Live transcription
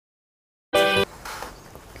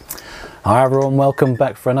Hi everyone, welcome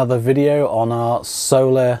back for another video on our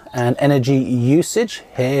solar and energy usage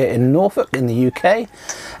here in Norfolk in the UK.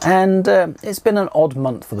 And it's been an odd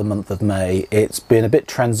month for the month of May. It's been a bit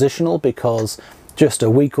transitional because just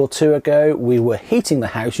a week or two ago we were heating the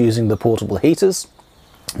house using the portable heaters.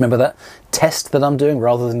 Remember that test that I'm doing?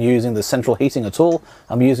 Rather than using the central heating at all,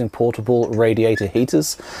 I'm using portable radiator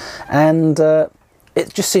heaters. And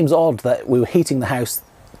it just seems odd that we were heating the house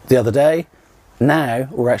the other day. Now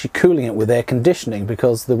we're actually cooling it with air conditioning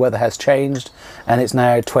because the weather has changed and it's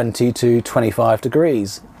now 20 to 25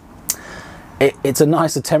 degrees. It's a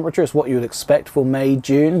nicer temperature, it's what you would expect for May,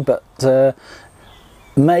 June, but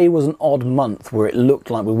May was an odd month where it looked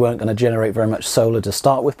like we weren't going to generate very much solar to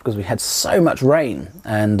start with because we had so much rain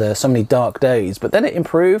and so many dark days. But then it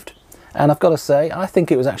improved, and I've got to say, I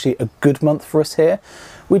think it was actually a good month for us here.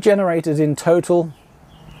 We generated in total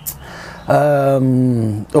I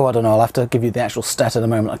don't know, I'll have to give you the actual stat in a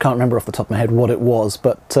moment. I can't remember off the top of my head what it was,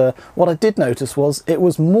 but what I did notice was it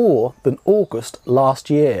was more than August last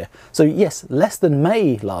year. So yes, less than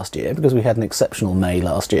May last year because we had an exceptional May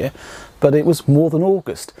last year, but it was more than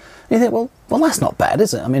August. And you think, well that's not bad,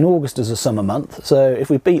 is it? I mean, August is a summer month, so if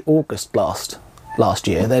we beat August last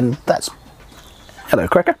year, then that's, hello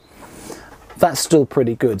Cracker, that's still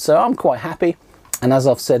pretty good. So I'm quite happy. And as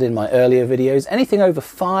I've said in my earlier videos, anything over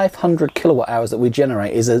 500 kilowatt hours that we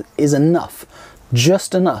generate is enough,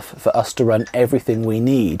 just enough for us to run everything we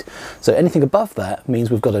need. So anything above that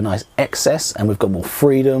means we've got a nice excess and we've got more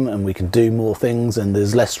freedom and we can do more things and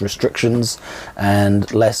there's less restrictions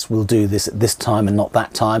and less we'll do this at this time and not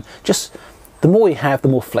that time. Just the more you have, the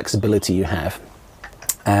more flexibility you have.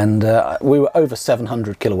 And we were over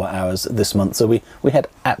 700 kilowatt hours this month, so we had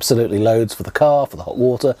absolutely loads for the car, for the hot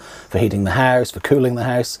water, for heating the house, for cooling the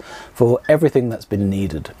house, for everything that's been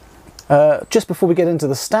needed. Just before we get into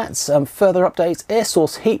the stats, further updates, air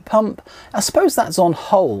source heat pump, I suppose that's on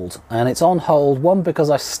hold, and it's on hold, one, because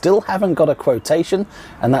I still haven't got a quotation,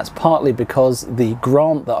 and that's partly because the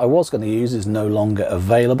grant that I was going to use is no longer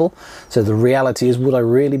available. So the reality is, would I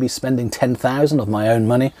really be spending 10,000 of my own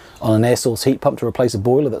money on an air source heat pump to replace a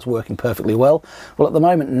boiler that's working perfectly well? Well, at the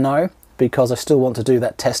moment, no, because I still want to do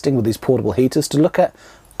that testing with these portable heaters to look at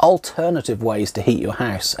alternative ways to heat your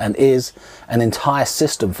house. And is an entire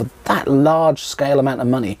system for that large scale amount of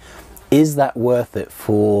money, is that worth it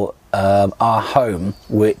for our home,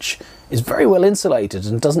 which is very well insulated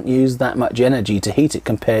and doesn't use that much energy to heat it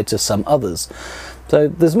compared to some others? So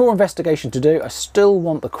there's more investigation to do. I still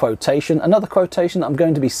want the quotation. Another quotation that I'm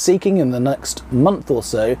going to be seeking in the next month or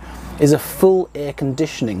so is a full air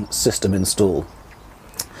conditioning system install.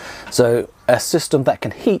 So a system that can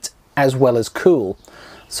heat as well as cool.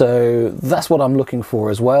 So that's what I'm looking for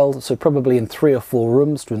as well. So probably in 3 or 4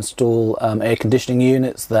 rooms to install air conditioning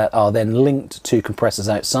units that are then linked to compressors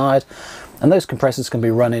outside. And those compressors can be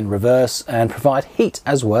run in reverse and provide heat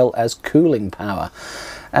as well as cooling power.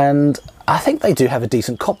 And I think they do have a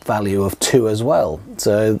decent COP value of 2 as well.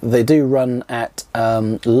 So they do run at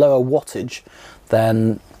lower wattage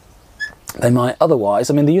than they might otherwise.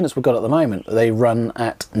 I mean, the units we've got at the moment, they run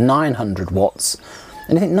at 900 watts.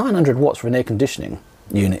 And you think 900 watts for an air conditioning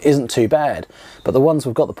unit isn't too bad, but the ones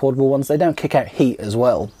we've got, the portable ones, they don't kick out heat as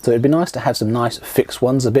well. So it'd be nice to have some nice fixed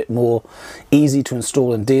ones, a bit more easy to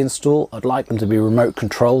install and deinstall. I'd like them to be remote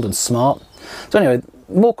controlled and smart. So anyway,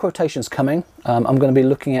 more quotations coming. I'm going to be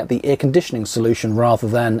looking at the air conditioning solution rather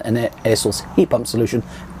than an air source heat pump solution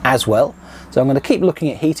as well. So I'm going to keep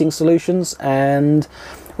looking at heating solutions, and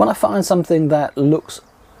when I find something that looks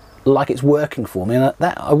like it's working for me, and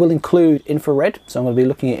that I will include infrared. So I'm going to be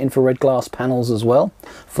looking at infrared glass panels as well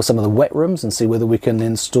for some of the wet rooms and see whether we can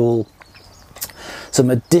install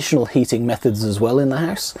some additional heating methods as well in the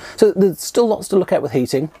house. So there's still lots to look at with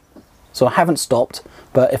heating, so I haven't stopped.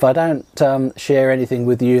 But if I don't share anything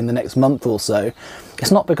with you in the next month or so,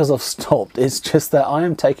 it's not because I've stopped, it's just that I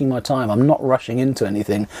am taking my time. I'm not rushing into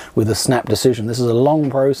anything with a snap decision. This is a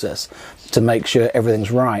long process to make sure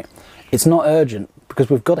everything's right. It's not urgent because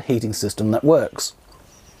we've got a heating system that works.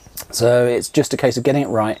 So it's just a case of getting it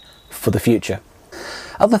right for the future.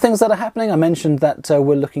 Other things that are happening, I mentioned that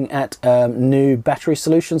we're looking at new battery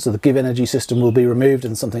solutions, so the Givenergy system will be removed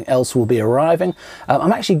and something else will be arriving.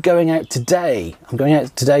 I'm actually going out today. I'm going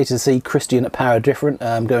out today to see Christian at Power Different.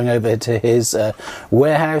 I'm going over to his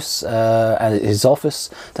warehouse and his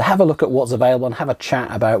office to have a look at what's available and have a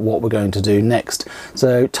chat about what we're going to do next.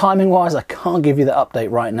 So timing wise, I can't give you the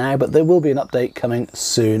update right now, but there will be an update coming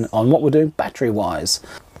soon on what we're doing battery wise.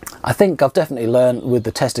 I think I've definitely learned with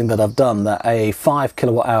the testing that I've done that a 5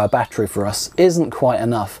 kilowatt hour battery for us isn't quite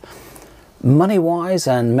enough. Money wise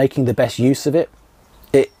and making the best use of it,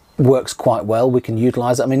 it works quite well. We can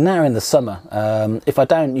utilise it. I mean, now in the summer, if I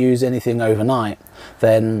don't use anything overnight,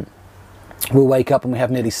 then we'll wake up and we have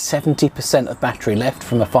nearly 70% of battery left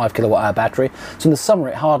from a 5 kilowatt hour battery. So in the summer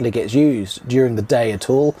it hardly gets used during the day at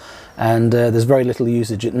all, and there's very little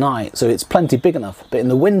usage at night, so it's plenty big enough. But in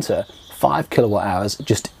the winter, 5 kilowatt hours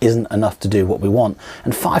just isn't enough to do what we want.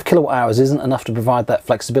 And 5 kilowatt hours isn't enough to provide that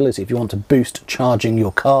flexibility. If you want to boost charging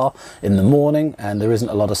your car in the morning and there isn't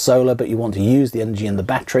a lot of solar, but you want to use the energy in the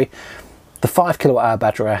battery, the 5 kilowatt hour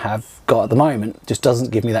battery I have got at the moment just doesn't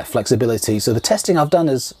give me that flexibility. So the testing I've done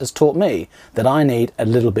has taught me that I need a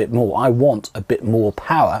little bit more. I want a bit more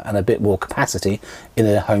power and a bit more capacity in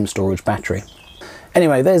a home storage battery.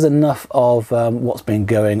 Anyway, there's enough of what's been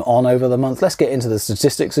going on over the month. Let's get into the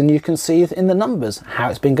statistics and you can see in the numbers how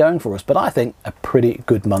it's been going for us. But I think a pretty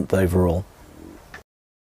good month overall.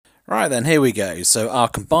 Right then, here we go. So our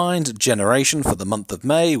combined generation for the month of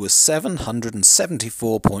May was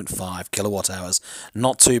 774.5 kilowatt hours.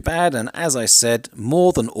 Not too bad, and as I said,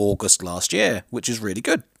 more than August last year, which is really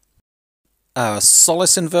good. Our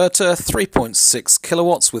Solis inverter, 3.6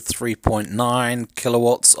 kilowatts with 3.9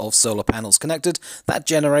 kilowatts of solar panels connected, that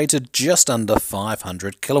generated just under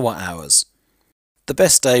 500 kilowatt hours. The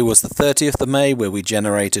best day was the 30th of May, where we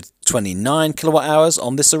generated 29 kilowatt hours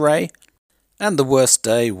on this array. And the worst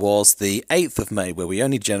day was the 8th of May, where we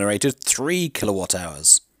only generated 3 kilowatt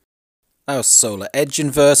hours. Our Solaredge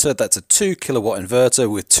inverter, that's a 2 kilowatt inverter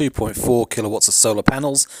with 2.4 kilowatts of solar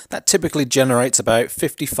panels, that typically generates about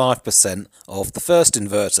 55% of the first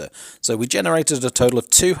inverter. So we generated a total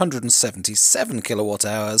of 277 kilowatt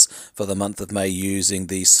hours for the month of May using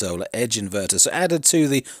the Solaredge inverter. So added to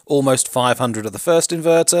the almost 500 of the first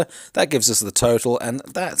inverter, that gives us the total, and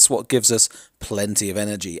that's what gives us plenty of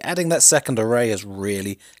energy. Adding that second array has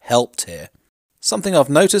really helped here. Something I've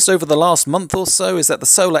noticed over the last month or so is that the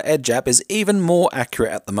Solaredge app is even more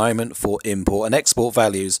accurate at the moment for import and export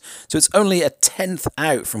values, so it's only a tenth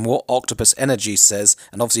out from what OCTOPUS Energy says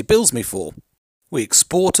and obviously bills me for. We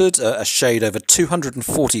exported a shade over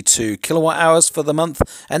 242 kilowatt hours for the month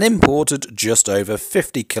and imported just over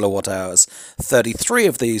 50 kilowatt hours. 33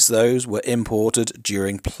 of those were imported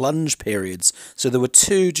during plunge periods. So there were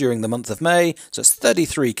 2 during the month of May, so it's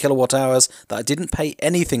 33 kilowatt hours that I didn't pay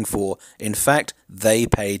anything for. In fact, they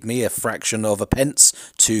paid me a fraction of a pence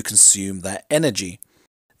to consume that energy.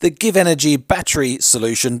 The Givenergy battery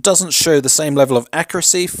solution doesn't show the same level of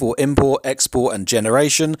accuracy for import, export and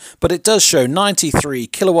generation, but it does show 93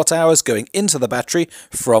 kilowatt hours going into the battery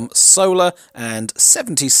from solar and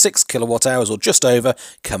 76 kilowatt hours or just over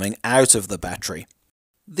coming out of the battery.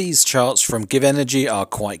 These charts from Givenergy are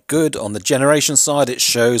quite good. On the generation side, it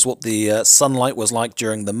shows what the sunlight was like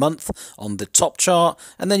during the month on the top chart,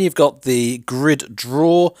 and then you've got the grid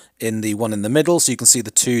draw in the one in the middle, so you can see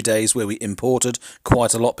the 2 days where we imported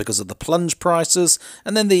quite a lot because of the plunge prices,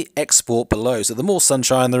 and then the export below. So the more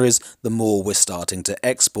sunshine there is, the more we're starting to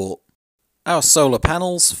export. Our solar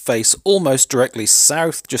panels face almost directly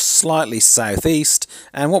south, just slightly southeast,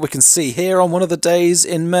 and what we can see here on one of the days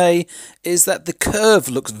in May is that the curve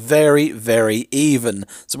looks very, very even.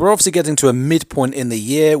 So we're obviously getting to a midpoint in the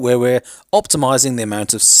year where we're optimizing the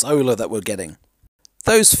amount of solar that we're getting.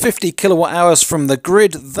 Those 50 kilowatt hours from the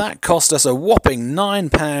grid, that cost us a whopping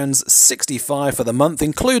 £9.65 for the month,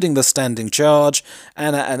 including the standing charge,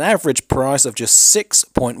 and at an average price of just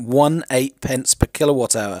 6.18 pence per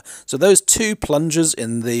kilowatt hour. So those 2 plungers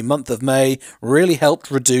in the month of May really helped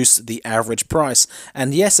reduce the average price.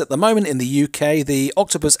 And yes, at the moment in the UK, the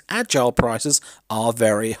OCTOPUS Agile prices are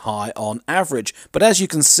very high on average. But as you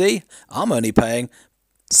can see, I'm only paying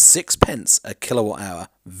 6 pence a kilowatt hour.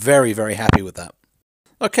 Very, very happy with that.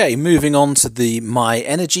 Okay, moving on to the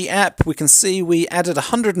Myenergi app, we can see we added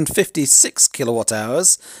 156 kilowatt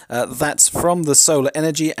hours. That's from the solar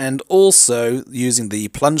energy and also using the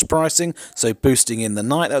plunge pricing, so boosting in the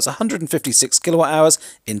night. That was 156 kilowatt hours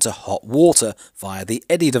into hot water via the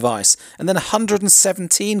Eddi device, and then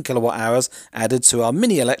 117 kilowatt hours added to our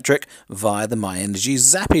mini electric via the Myenergi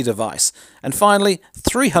Zappi device. And finally,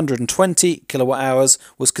 320 kilowatt hours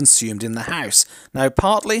was consumed in the house. Now,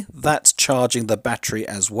 partly that's charging the battery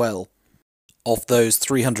as well. Of those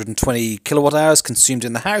 320 kilowatt hours consumed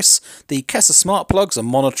in the house, the Kessa smart plugs are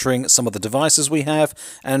monitoring some of the devices we have,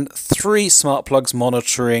 and 3 smart plugs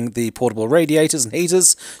monitoring the portable radiators and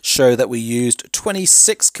heaters show that we used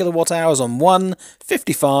 26 kilowatt hours on one,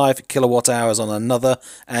 55 kilowatt hours on another,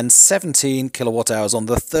 and 17 kilowatt hours on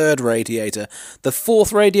the third radiator. The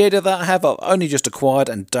fourth radiator that I have I've only just acquired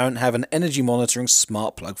and don't have an energy monitoring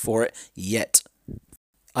smart plug for it yet.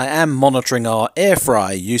 I am monitoring our air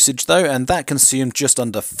fryer usage though, and that consumed just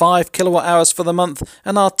under 5 kilowatt hours for the month,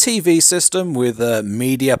 and our TV system with a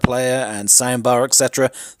media player and soundbar etc,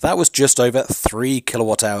 that was just over 3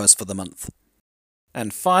 kilowatt hours for the month.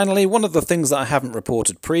 And finally, one of the things that I haven't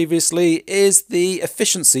reported previously is the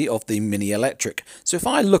efficiency of the mini electric. So if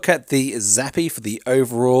I look at the Zappi for the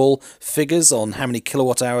overall figures on how many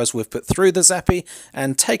kilowatt hours we've put through the Zappi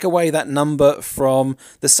and take away that number from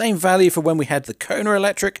the same value for when we had the Kona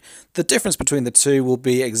electric, the difference between the two will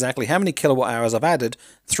be exactly how many kilowatt hours I've added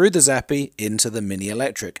through the Zappi into the mini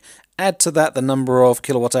electric. Add to that the number of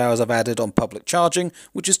kilowatt hours I've added on public charging,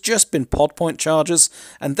 which has just been pod point charges,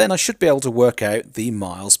 and then I should be able to work out the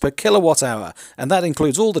miles per kilowatt hour, and that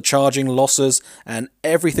includes all the charging losses and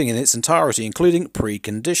everything in its entirety, including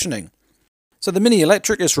preconditioning. So the Mini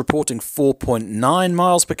Electric is reporting 4.9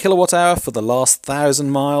 miles per kilowatt hour for the last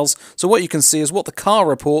 1,000 miles. So what you can see is what the car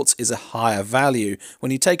reports is a higher value.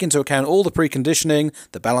 When you take into account all the preconditioning,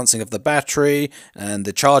 the balancing of the battery, and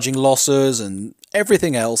the charging losses, and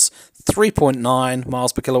everything else, 3.9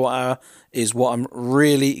 miles per kilowatt hour is what I'm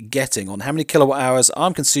really getting on how many kilowatt hours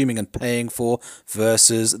I'm consuming and paying for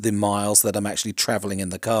versus the miles that I'm actually travelling in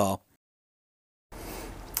the car.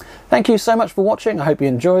 Thank you so much for watching. I hope you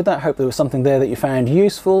enjoyed that. I hope there was something there that you found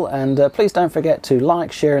useful, and please don't forget to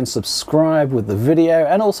like, share and subscribe with the video,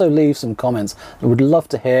 and also leave some comments. I would love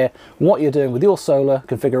to hear what you're doing with your solar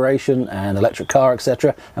configuration and electric car,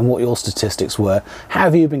 etc., and what your statistics were. How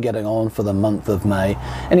have you been getting on for the month of May?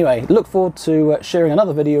 Anyway, look forward to sharing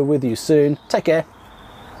another video with you soon. Take care.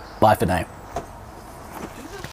 Bye for now.